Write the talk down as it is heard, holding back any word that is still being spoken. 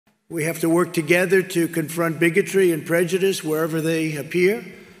We have to work together to confront bigotry and prejudice wherever they appear,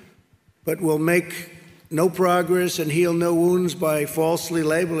 but we'll make no progress and heal no wounds by falsely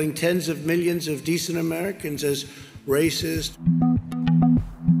labeling tens of millions of decent Americans as racist.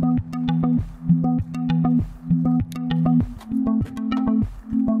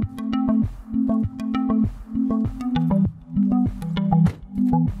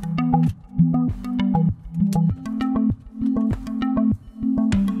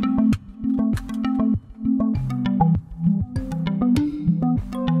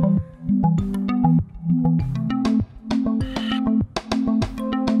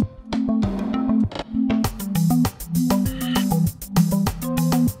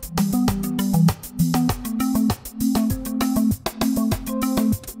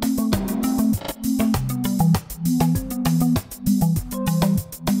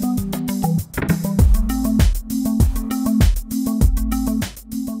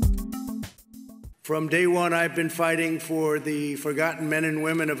 From day one, I've been fighting for the forgotten men and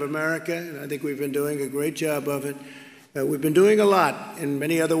women of America, and I think we've been doing a great job of it. We've been doing a lot in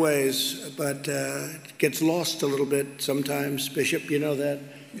many other ways, but it gets lost a little bit sometimes. Bishop, you know that?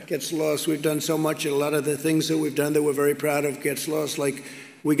 Yeah. Gets lost. We've done so much, and a lot of the things that we've done that we're very proud of gets lost. Like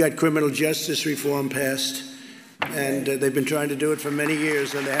we got criminal justice reform passed, and they've been trying to do it for many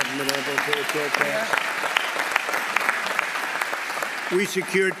years, and they haven't been able to get it passed. We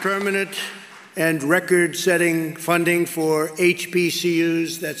secured permanent and record-setting funding for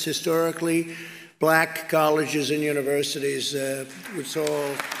HBCUs, that's historically black colleges and universities. It's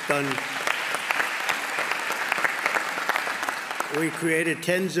all done. We created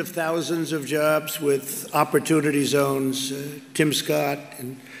tens of thousands of jobs with opportunity zones. Tim Scott,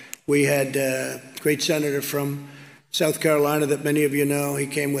 and we had a great senator from South Carolina that many of you know. He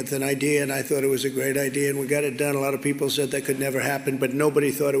came with an idea, and I thought it was a great idea, and we got it done. A lot of people said that could never happen, but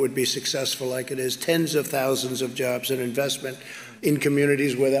nobody thought it would be successful like it is. Tens of thousands of jobs and investment in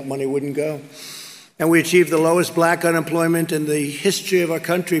communities where that money wouldn't go. And we achieved the lowest black unemployment in the history of our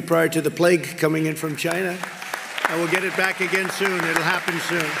country prior to the plague coming in from China. And we'll get it back again soon. It'll happen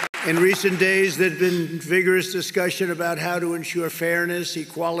soon. In recent days, there's been vigorous discussion about how to ensure fairness,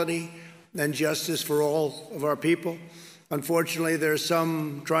 equality, and justice for all of our people. Unfortunately, there are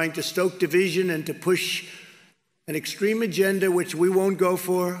some trying to stoke division and to push an extreme agenda which we won't go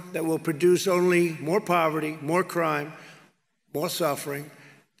for, that will produce only more poverty, more crime, more suffering.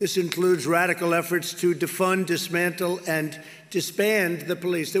 This includes radical efforts to defund, dismantle, and disband the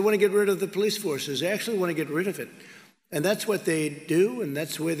police. They want to get rid of the police forces. They actually want to get rid of it. And that's what they'd do, and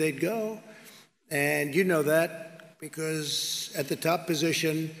that's where they'd go. And you know that because at the top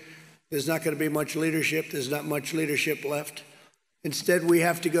position, there's not going to be much leadership. There's not much leadership left. Instead, we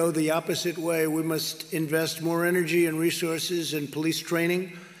have to go the opposite way. We must invest more energy and resources in police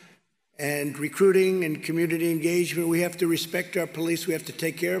training and recruiting and community engagement. We have to respect our police. We have to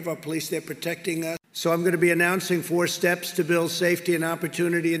take care of our police. They're protecting us. So I'm going to be announcing 4 steps to build safety and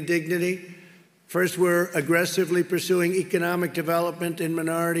opportunity and dignity. First, we're aggressively pursuing economic development in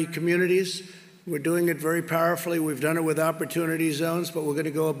minority communities. We're doing it very powerfully. We've done it with opportunity zones, but we're going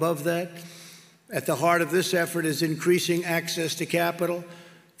to go above that. At the heart of this effort is increasing access to capital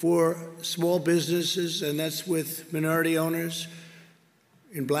for small businesses, and that's with minority owners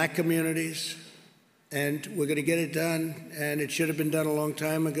in black communities. And we're going to get it done, and it should have been done a long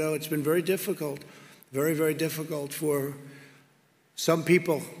time ago. It's been very difficult, very, very difficult for some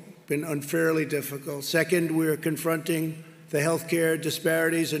people, been unfairly difficult. Second, we're confronting the healthcare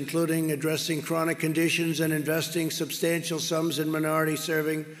disparities, including addressing chronic conditions and investing substantial sums in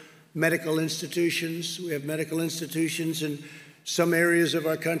minority-serving medical institutions. We have medical institutions in some areas of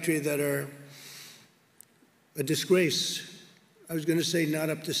our country that are a disgrace. I was going to say not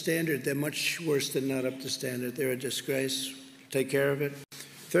up to standard. They're much worse than not up to standard. They're a disgrace. Take care of it.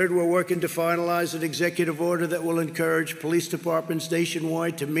 Third, we're working to finalize an executive order that will encourage police departments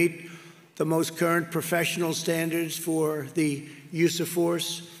nationwide to meet the most current professional standards for the use of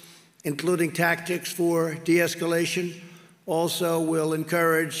force, including tactics for de-escalation. Also, we'll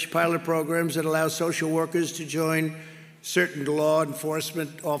encourage pilot programs that allow social workers to join certain law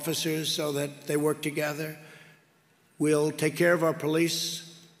enforcement officers so that they work together. We'll take care of our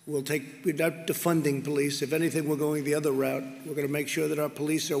police. We're not defunding police. If anything, we're going the other route. We're going to make sure that our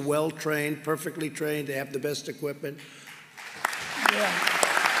police are well-trained, perfectly trained, they have the best equipment. Yeah.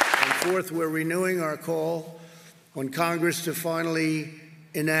 And fourth, we're renewing our call on Congress to finally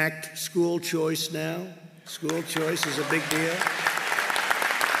enact school choice now. School choice is a big deal.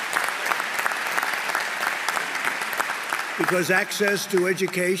 Because access to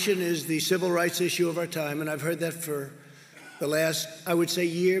education is the civil rights issue of our time, and I've heard that for the last, I would say,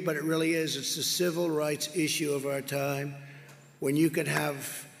 year, but it really is. It's the civil rights issue of our time. When you can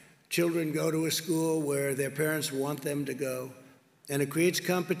have children go to a school where their parents want them to go, and it creates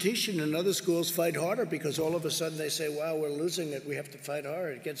competition, and other schools fight harder because all of a sudden they say, wow, we're losing it, we have to fight harder,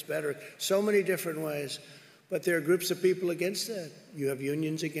 it gets better. So many different ways. But there are groups of people against that. You have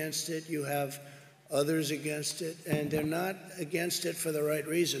unions against it, you have others against it, and they're not against it for the right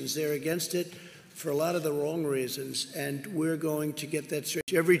reasons. They're against it for a lot of the wrong reasons, and we're going to get that straight.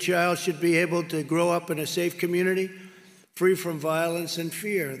 Every child should be able to grow up in a safe community, free from violence and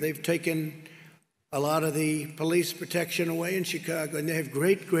fear. They've taken a lot of the police protection away in Chicago, and they have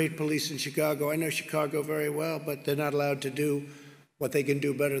great, great police in Chicago. I know Chicago very well, but they're not allowed to do what they can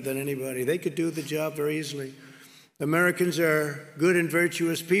do better than anybody. They could do the job very easily. Americans are good and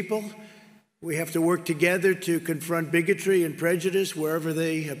virtuous people. We have to work together to confront bigotry and prejudice wherever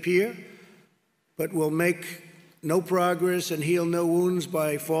they appear, but we'll make no progress and heal no wounds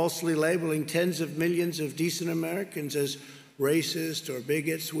by falsely labeling tens of millions of decent Americans as racist or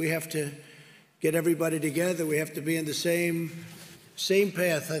bigots. We have to get everybody together. We have to be in the same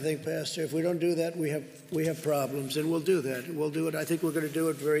path, I think, Pastor. If we don't do that, we have problems, and we'll do that. We'll do it. I think we're going to do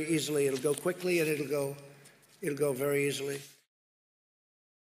it very easily. It'll go quickly, and it'll go very easily.